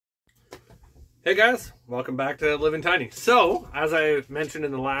Hey guys, welcome back to Living Tiny. So, as I mentioned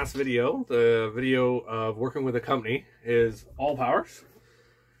in the last video, the video of working with a company is Allpowers.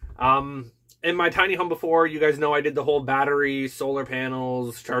 In my tiny home before, you guys know I did the whole battery, solar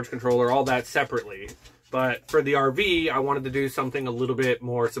panels, charge controller, all that separately. But for the RV, I wanted to do something a little bit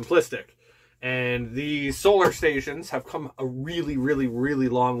more simplistic. And these solar stations have come a really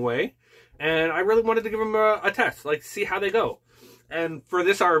long way. And I really wanted to give them a test, like see how they go. And for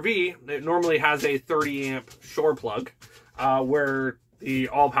this RV, it normally has a 30 amp shore plug, where the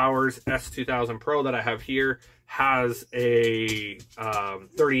Allpowers s2000 Pro that I have here has a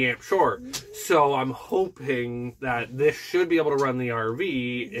 30 amp shore. So I'm hoping that this should be able to run the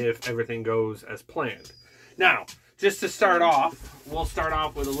RV if everything goes as planned. Now, just to start off, we'll start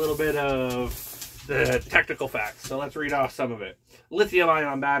off with a little bit of the technical facts. So let's read off some of it.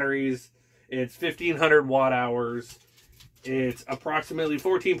 Lithium-ion batteries, it's 1500 watt hours. It's approximately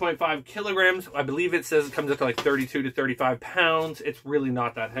 14.5 kilograms. I believe it says it comes up to like 32 to 35 pounds. It's really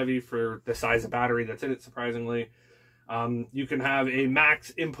not that heavy for the size of battery that's in it, surprisingly. You can have a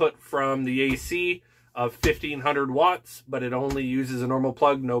max input from the AC of 1500 watts, but it only uses a normal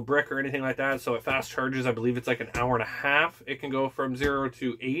plug, no brick or anything like that. So it fast charges, I believe it's like an hour and a half. It can go from 0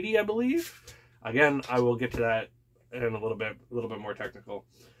 to 80, I believe. Again, I will get to that in a little bit more technical.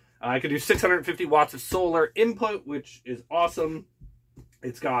 I can do 650 watts of solar input, which is awesome.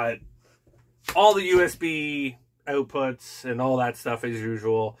 It's got all the USB outputs and all that stuff as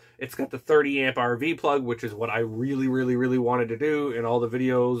usual. It's got the 30 amp RV plug, which is what I really wanted to do in all the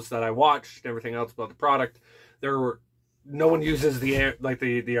videos that I watched, everything else about the product. No one uses the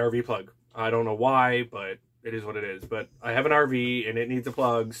RV plug. I don't know why, but it is what it is. But I have an RV and it needs a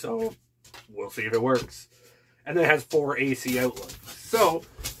plug, so we'll see if it works. And then it has 4 AC outlets. So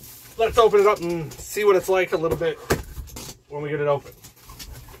let's open it up and see what it's like a little bit when we get it open.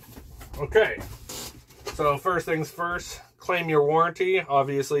 Okay, so first things first, claim your warranty.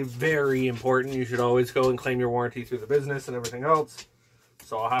 Obviously very important. You should always go and claim your warranty through the business and everything else.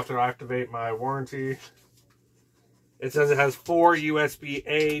 So I'll have to activate my warranty. It says it has 4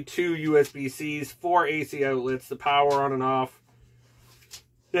 USB-A, 2 USB-Cs, 4 AC outlets, the power on and off.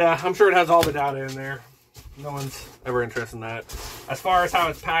 Yeah, I'm sure it has all the data in there. No one's ever interested in that. As far as how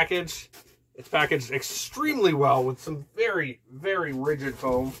it's packaged extremely well with some very rigid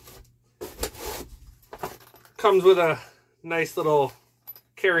foam. Comes with a nice little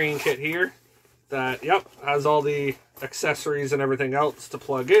carrying kit here that, yep, has all the accessories and everything else to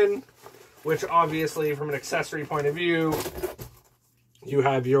plug in, which obviously from an accessory point of view, you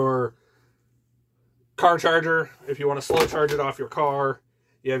have your car charger if you want to slow charge it off your car.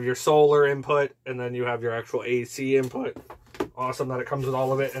 You have your solar input, and then you have your actual AC input. Awesome that it comes with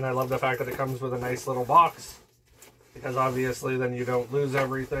all of it, and I love the fact that it comes with a nice little box, because obviously then you don't lose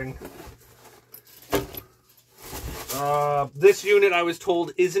everything. This unit, I was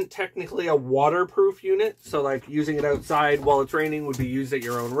told, isn't technically a waterproof unit, so like using it outside while it's raining would be used at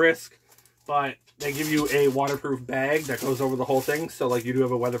your own risk, but they give you a waterproof bag that goes over the whole thing, so like you do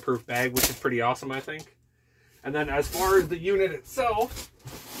have a weatherproof bag, which is pretty awesome, I think. And then as far as the unit itself,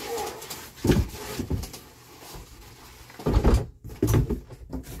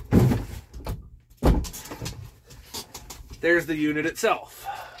 there's the unit itself.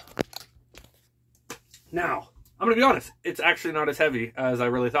 Now, I'm going to be honest, it's actually not as heavy as I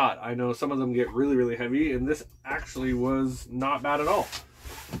really thought. I know some of them get really heavy, and this actually was not bad at all.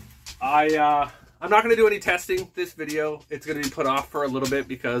 I'm not going to do any testing this video. It's going to be put off for a little bit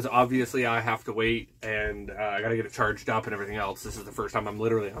because obviously I have to wait and I got to get it charged up and everything else. This is the first time I'm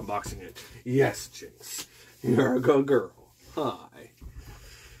literally unboxing it. Yes, Jinx. You're a good girl. Hi.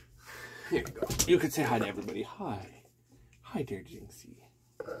 Here you go. You could say hi to everybody. Hi. Hi, dear Jinxie.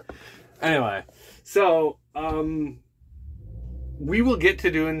 Anyway, so we will get to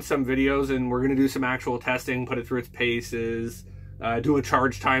doing some videos and we're going to do some actual testing, put it through its paces, do a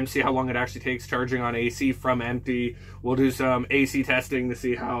charge time, see how long it actually takes charging on AC from empty. We'll do some AC testing to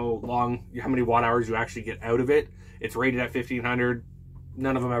see how many watt hours you actually get out of it. It's rated at 1500.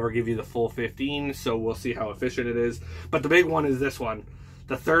 None of them ever give you the full 15, so we'll see how efficient it is. But the big one is this one,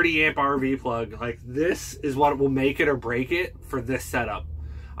 the 30 amp RV plug. Like, this is what will make it or break it for this setup.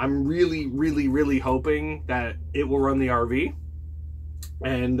 I'm really hoping that it will run the RV.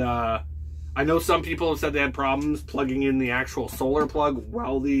 And I know some people have said they had problems plugging in the actual solar plug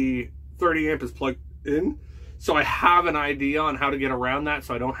while the 30 amp is plugged in. So I have an idea on how to get around that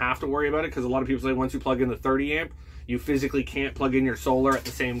so I don't have to worry about it, because a lot of people say once you plug in the 30 amp, you physically can't plug in your solar at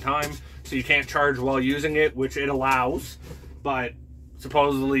the same time. So you can't charge while using it, which it allows, but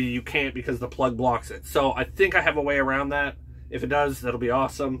supposedly you can't because the plug blocks it. So I think I have a way around that. If it does, that'll be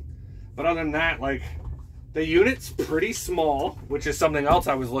awesome. But other than that, like, the unit's pretty small, which is something else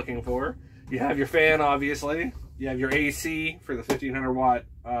I was looking for. You have your fan, obviously. You have your AC for the 1500 watt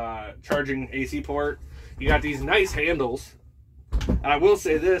charging AC port. You got these nice handles. And I will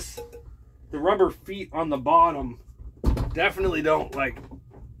say this, the rubber feet on the bottom definitely don't, like,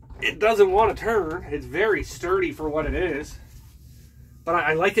 it doesn't want to turn. It's very sturdy for what it is. But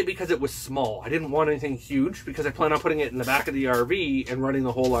I like it because it was small. I didn't want anything huge because I plan on putting it in the back of the RV and running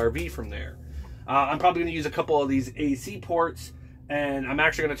the whole RV from there. I'm probably going to use a couple of these AC ports, and I'm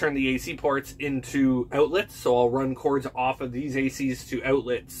actually going to turn the AC ports into outlets. So I'll run cords off of these ACs to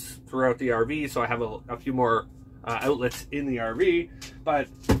outlets throughout the RV, so I have a few more outlets in the RV. But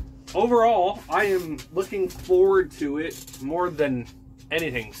overall, I am looking forward to it more than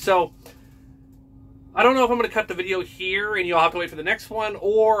anything. So I don't know if I'm going to cut the video here and you'll have to wait for the next one,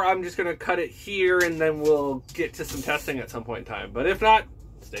 or I'm just going to cut it here and then we'll get to some testing at some point in time. But if not,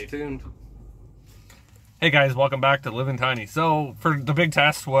 stay tuned. Hey guys, welcome back to Living Tiny. So for the big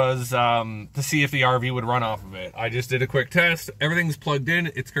test was to see if the RV would run off of it. I just did a quick test. Everything's plugged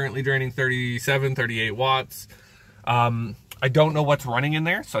in. It's currently draining 37, 38 watts. I don't know what's running in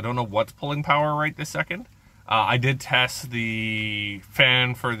there, so I don't know what's pulling power right this second. I did test the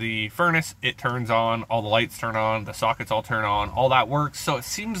fan for the furnace. It turns on, all the lights turn on, the sockets all turn on, all that works. So it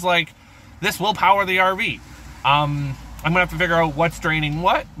seems like this will power the RV. I'm gonna have to figure out what's draining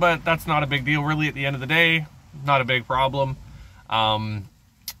what, but that's not a big deal really at the end of the day. Not a big problem.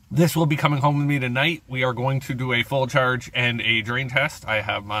 This will be coming home with me tonight. We are going to do a full charge and a drain test. I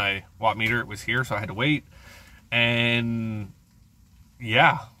have my watt meter, it was here, so I had to wait. And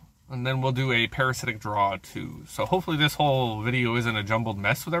yeah. And then we'll do a parasitic draw too. So hopefully this whole video isn't a jumbled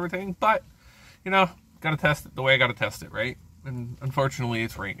mess with everything, but you know, gotta test it the way I gotta test it, right? And unfortunately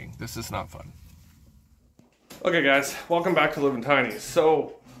it's raining. This is not fun. Okay guys, welcome back to Living Tiny.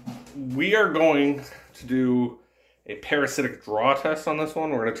 So we are going to do a parasitic draw test on this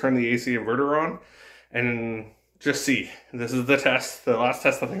one. We're gonna turn the AC inverter on and just see. This is the test, the last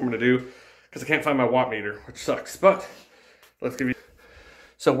test I think I'm gonna do, because I can't find my watt meter, which sucks, but let's give you.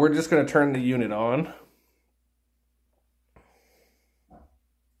 So we're just going to turn the unit on.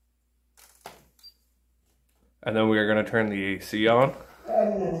 And then we are going to turn the AC on.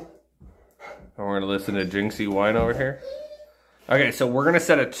 And we're going to listen to Jinxie whine over here. Okay, so we're going to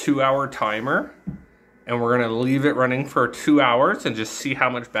set a 2-hour timer. And we're going to leave it running for 2 hours and just see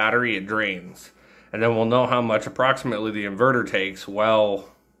how much battery it drains. And then we'll know how much approximately the inverter takes. Well,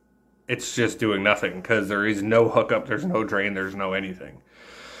 it's just doing nothing because there is no hookup, there's no drain, there's no anything.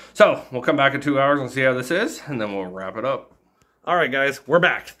 So we'll come back in 2 hours and see how this is, and then we'll wrap it up. All right, guys, we're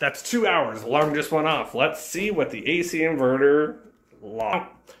back. That's 2 hours. Alarm just went off. Let's see what the AC inverter logged.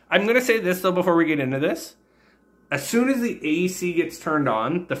 I'm going to say this, though, before we get into this. As soon as the AC gets turned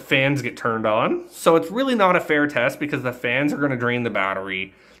on, the fans get turned on. So it's really not a fair test because the fans are going to drain the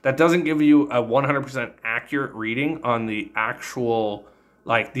battery. That doesn't give you a 100% accurate reading on the actual,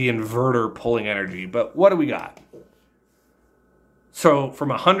 like, the inverter pulling energy. But what do we got? So from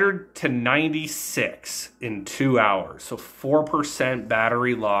 100 to 96 in 2 hours. So 4%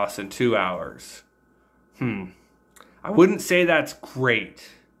 battery loss in 2 hours. I wouldn't say that's great,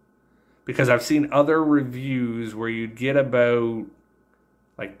 because I've seen other reviews where you'd get about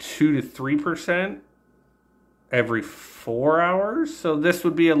like 2 to 3% every 4 hours. So this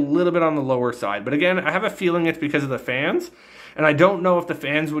would be a little bit on the lower side. But again, I have a feeling it's because of the fans. And I don't know if the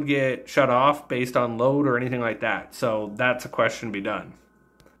fans would get shut off based on load or anything like that. So that's a question to be done.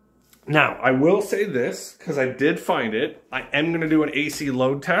 Now, I will say this, because I did find it. I am going to do an AC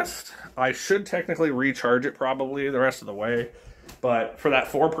load test. I should technically recharge it probably the rest of the way. But for that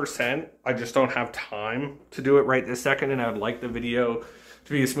 4%, I just don't have time to do it right this second. And I would like the video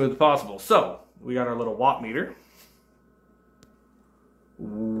to be as smooth as possible. So, we got our little watt meter.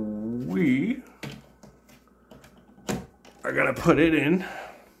 We are gonna put it in.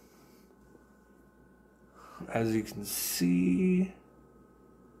 As you can see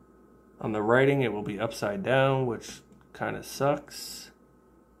on the writing, it will be upside down, which kind of sucks.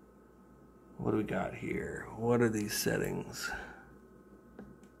 What do we got here? What are these settings?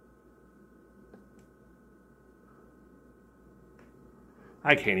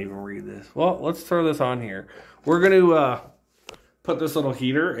 I can't even read this. Well, let's throw this on here. We're gonna put this little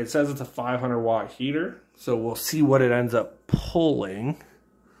heater. It says it's a 500 watt heater. So we'll see what it ends up pulling.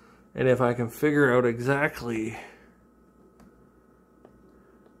 And if I can figure out exactly.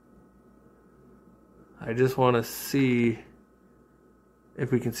 I just want to see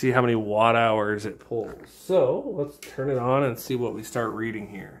if we can see how many watt hours it pulls. So let's turn it on and see what we start reading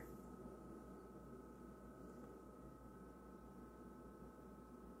here.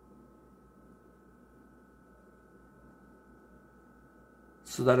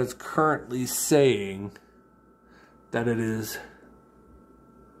 So that is currently saying that it is,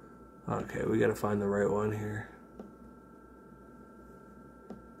 okay, we gotta find the right one here.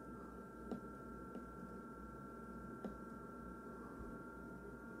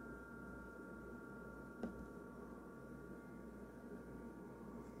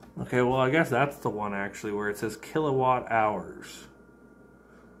 Okay, well, I guess that's the one actually where it says kilowatt hours.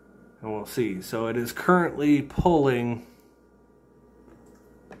 And we'll see. So it is currently pulling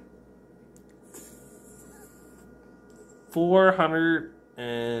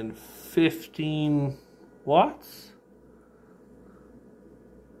 415 watts?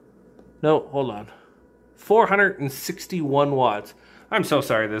 No, hold on. 461 watts. I'm so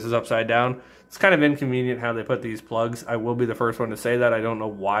sorry this is upside down. It's kind of inconvenient how they put these plugs. I will be the first one to say that. I don't know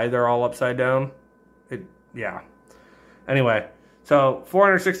why they're all upside down. Yeah. Anyway, so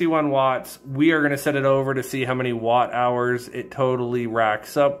 461 watts. We are going to set it over to see how many watt hours it totally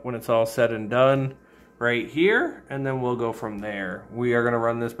racks up when it's all said and done right here. And then we'll go from there. We are going to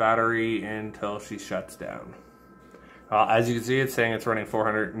run this battery until she shuts down. As you can see, it's saying it's running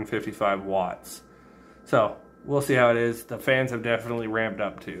 455 watts. So we'll see how it is. The fans have definitely ramped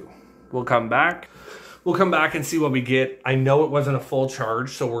up too. We'll come back. We'll come back and see what we get. I know it wasn't a full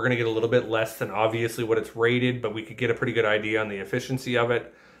charge, so we're going to get a little bit less than obviously what it's rated, but we could get a pretty good idea on the efficiency of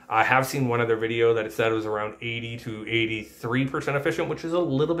it. I have seen one other video that it said it was around 80 to 83% efficient, which is a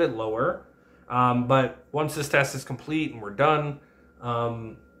little bit lower. But once this test is complete and we're done,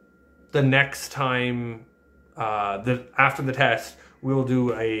 the next time, after the test, we'll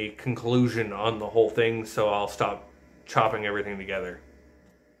do a conclusion on the whole thing, so I'll stop chopping everything together.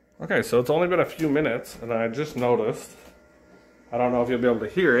 Okay, so it's only been a few minutes, and I just noticed, I don't know if you'll be able to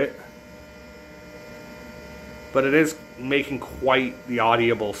hear it, but it is making quite the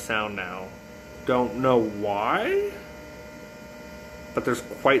audible sound now. Don't know why, but there's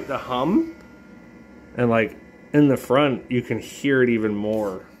quite the hum, and like in the front, you can hear it even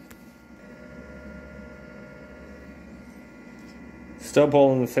more. Still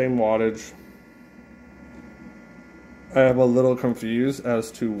pulling the same wattage. I am a little confused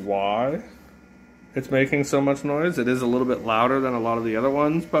as to why it's making so much noise. It is a little bit louder than a lot of the other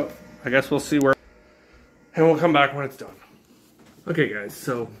ones, but I guess we'll see where, and we'll come back when it's done. Okay guys,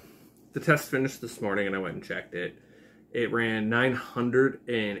 so the test finished this morning and I went and checked it. It ran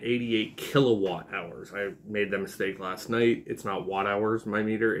 988 kilowatt hours. I made that mistake last night. It's not watt hours, my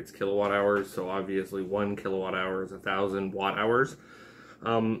meter, it's kilowatt hours. So obviously 1 kilowatt hour is 1,000 watt hours.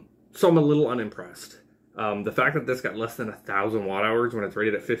 So I'm a little unimpressed. The fact that this got less than 1,000 watt hours when it's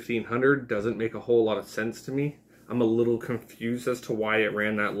rated at 1,500 doesn't make a whole lot of sense to me. I'm a little confused as to why it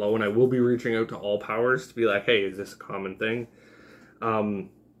ran that low, and I will be reaching out to Allpowers to be like, hey, is this a common thing?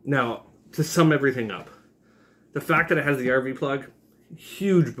 Now, to sum everything up, the fact that it has the RV plug,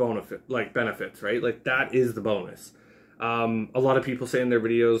 huge benefits, right? Like, that is the bonus. A lot of people say in their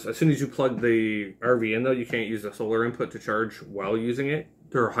videos, as soon as you plug the RV in, though, you can't use the solar input to charge while using it.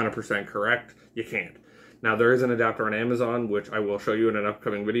 They're 100% correct. You can't. Now, there is an adapter on Amazon, which I will show you in an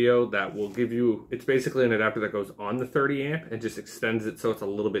upcoming video, that will give you, it's basically an adapter that goes on the 30 amp and just extends it so it's a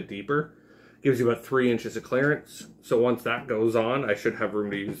little bit deeper. Gives you about 3 inches of clearance. So once that goes on, I should have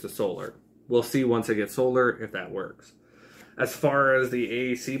room to use the solar. We'll see once I get solar if that works. As far as the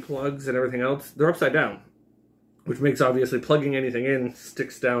AAC plugs and everything else, they're upside down, which makes obviously plugging anything in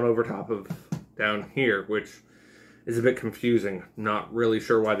sticks down over top of down here, which is a bit confusing. Not really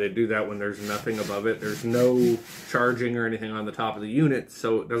sure why they do that when there's nothing above it. There's no charging or anything on the top of the unit,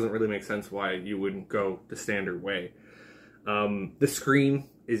 so it doesn't really make sense why you wouldn't go the standard way. The screen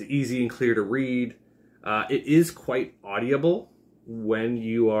is easy and clear to read. It is quite audible when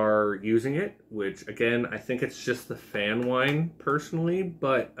you are using it, which again, I think it's just the fan whine personally,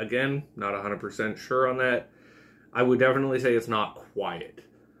 but again, not 100% sure on that. I would definitely say it's not quiet.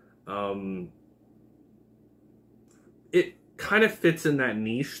 It kind of fits in that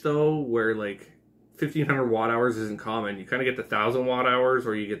niche though, where like 1,500 watt hours isn't common. You kind of get the 1,000 watt hours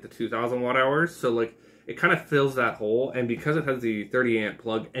or you get the 2,000 watt hours. So like it kind of fills that hole. And because it has the 30 amp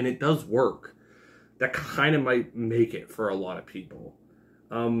plug and it does work, that kind of might make it for a lot of people.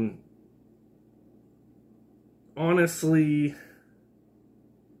 Honestly,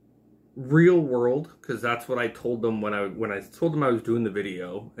 real world, because that's what I told them when I told them I was doing the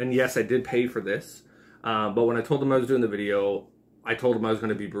video. And yes, I did pay for this. But when I told them I was doing the video, I told them I was going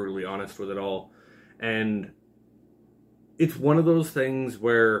to be brutally honest with it all. And it's one of those things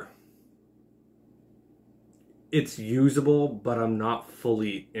where it's usable, but I'm not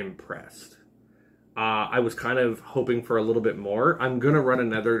fully impressed. I was kind of hoping for a little bit more. I'm going to run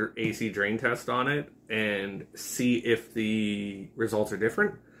another AC drain test on it and see if the results are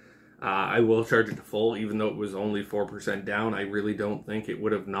different. I will charge it to full, even though it was only 4% down. I really don't think it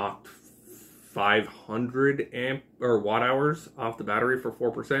would have knocked 500 amp or watt hours off the battery for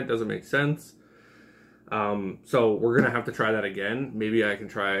 4%. Doesn't make sense. So we're going to have to try that again. Maybe I can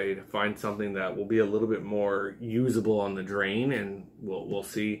try to find something that will be a little bit more usable on the drain, and we'll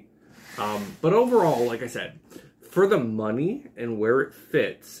see. But overall, like I said, for the money and where it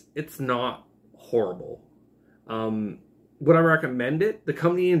fits, it's not horrible. Would I recommend it? The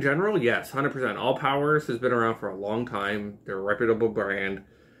company in general, yes, 100%. Allpowers has been around for a long time. They're a reputable brand.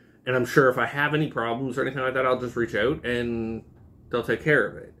 And I'm sure if I have any problems or anything like that, I'll just reach out and they'll take care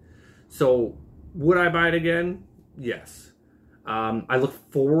of it. So would I buy it again? Yes. I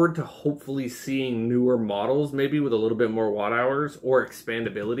look forward to hopefully seeing newer models, maybe with a little bit more watt hours or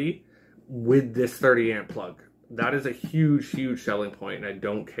expandability with this 30 amp plug. That is a huge, huge selling point, and I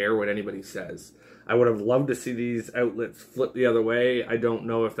don't care what anybody says. I would have loved to see these outlets flip the other way. I don't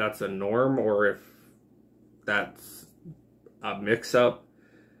know if that's a norm or if that's a mix-up.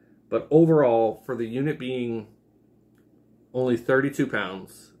 But overall, for the unit being only 32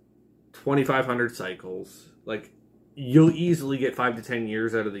 pounds, 2,500 cycles, like, you'll easily get 5 to 10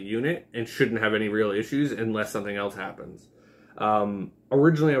 years out of the unit and shouldn't have any real issues unless something else happens.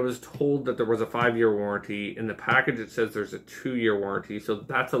 Originally, I was told that there was a 5-year warranty. In the package, it says there's a 2-year warranty, so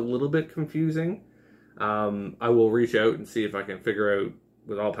that's a little bit confusing. I will reach out and see if I can figure out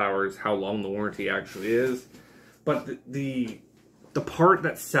with Allpowers how long the warranty actually is. But the part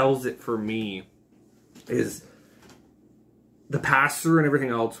that sells it for me is the pass-through and everything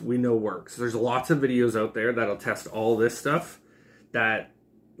else we know works. There's lots of videos out there that'll test all this stuff, that,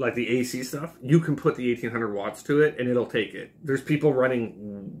 like the AC stuff, you can put the 1800 watts to it and it'll take it. There's people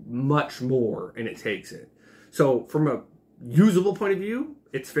running much more and it takes it. So from a usable point of view,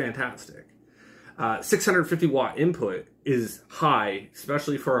 it's fantastic. 650 watt input is high,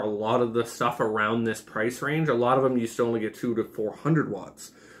 especially for a lot of the stuff around this price range. A lot of them used to only get 200 to 400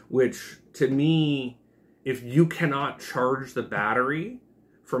 watts, which to me, if you cannot charge the battery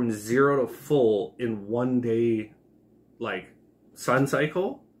from 0 to full in 1 day, like, sun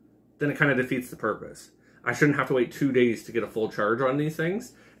cycle, then it kind of defeats the purpose. I shouldn't have to wait 2 days to get a full charge on these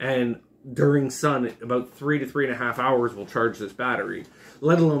things, and during sun, about 3 to 3.5 hours will charge this battery,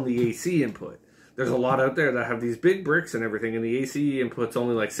 let alone the AC input. There's a lot out there that have these big bricks and everything, and the AC input's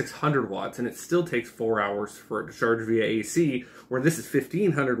only like 600 watts, and it still takes 4 hours for it to charge via AC, where this is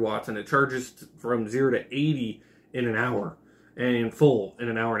 1500 watts, and it charges from 0 to 80 in an hour, and full in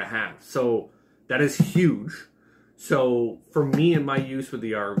an hour and a half. So that is huge. So for me and my use with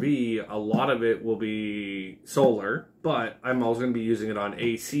the RV, a lot of it will be solar, but I'm also going to be using it on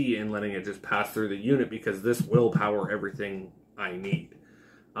AC and letting it just pass through the unit, because this will power everything I need.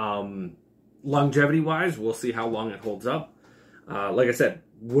 Longevity-wise, we'll see how long it holds up. Like I said,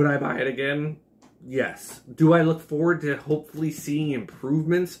 would I buy it again? Yes. Do I look forward to hopefully seeing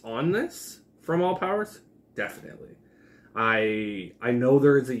improvements on this from Allpowers? Definitely. I know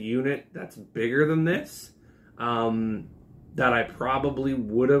there is a unit that's bigger than this that I probably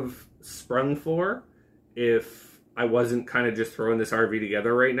would have sprung for if I wasn't kind of just throwing this RV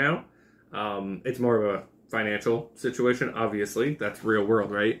together right now. It's more of a financial situation, obviously. That's real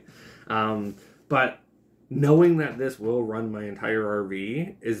world, right? But knowing that this will run my entire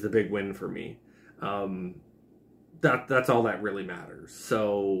RV is the big win for me. That's all that really matters.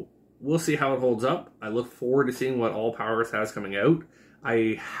 So we'll see how it holds up. I look forward to seeing what Allpowers has coming out.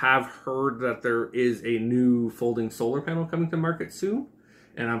 I have heard that there is a new folding solar panel coming to market soon,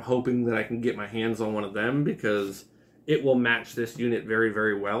 and I'm hoping that I can get my hands on one of them, because it will match this unit very,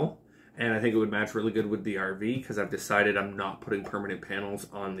 very well. And I think it would match really good with the RV, because I've decided I'm not putting permanent panels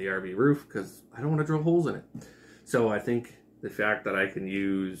on the RV roof because I don't want to drill holes in it. So I think the fact that I can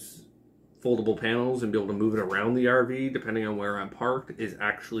use foldable panels and be able to move it around the RV depending on where I'm parked is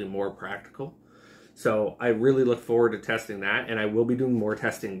actually more practical. So I really look forward to testing that, and I will be doing more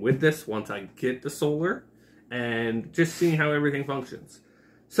testing with this once I get the solar and just seeing how everything functions.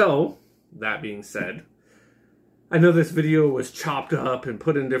 So, that being said, I know this video was chopped up and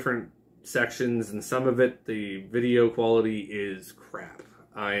put in different sections, and some of it, the video quality is crap.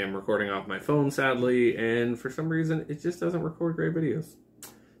 I am recording off my phone, sadly, and for some reason, it just doesn't record great videos.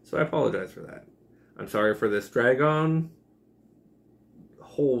 So I apologize for that. I'm sorry for this drag on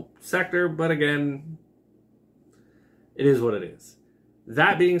whole sector, but again, it is what it is.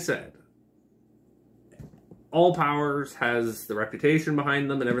 That being said, Allpowers has the reputation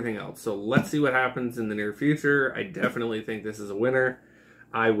behind them and everything else. So let's see what happens in the near future. I definitely think this is a winner.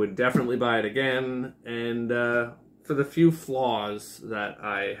 I would definitely buy it again. And for the few flaws that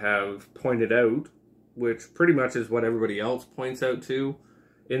I have pointed out, which pretty much is what everybody else points out too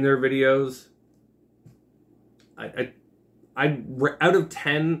in their videos, I out of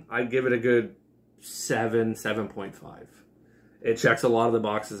 10, I'd give it a good 7.5. It checks a lot of the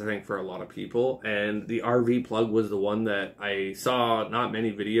boxes, I think, for a lot of people. And the RV plug was the one that I saw not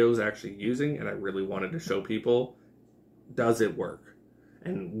many videos actually using, and I really wanted to show people, does it work?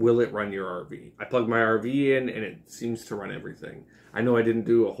 And will it run your RV? I plugged my RV in, and it seems to run everything. I know I didn't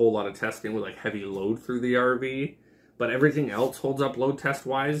do a whole lot of testing with like heavy load through the RV, but everything else holds up load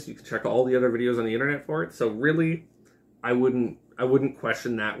test-wise. You can check all the other videos on the internet for it. So really, I wouldn't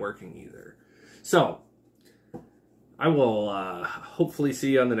question that working either. So I will hopefully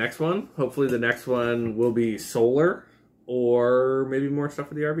see you on the next one. Hopefully the next one will be solar or maybe more stuff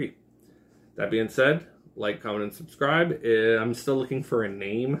with the RV. That being said, like, comment, and subscribe. I'm still looking for a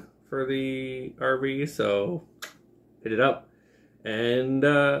name for the RV, so hit it up. And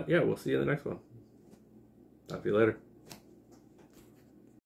yeah, we'll see you in the next one. Talk to you later.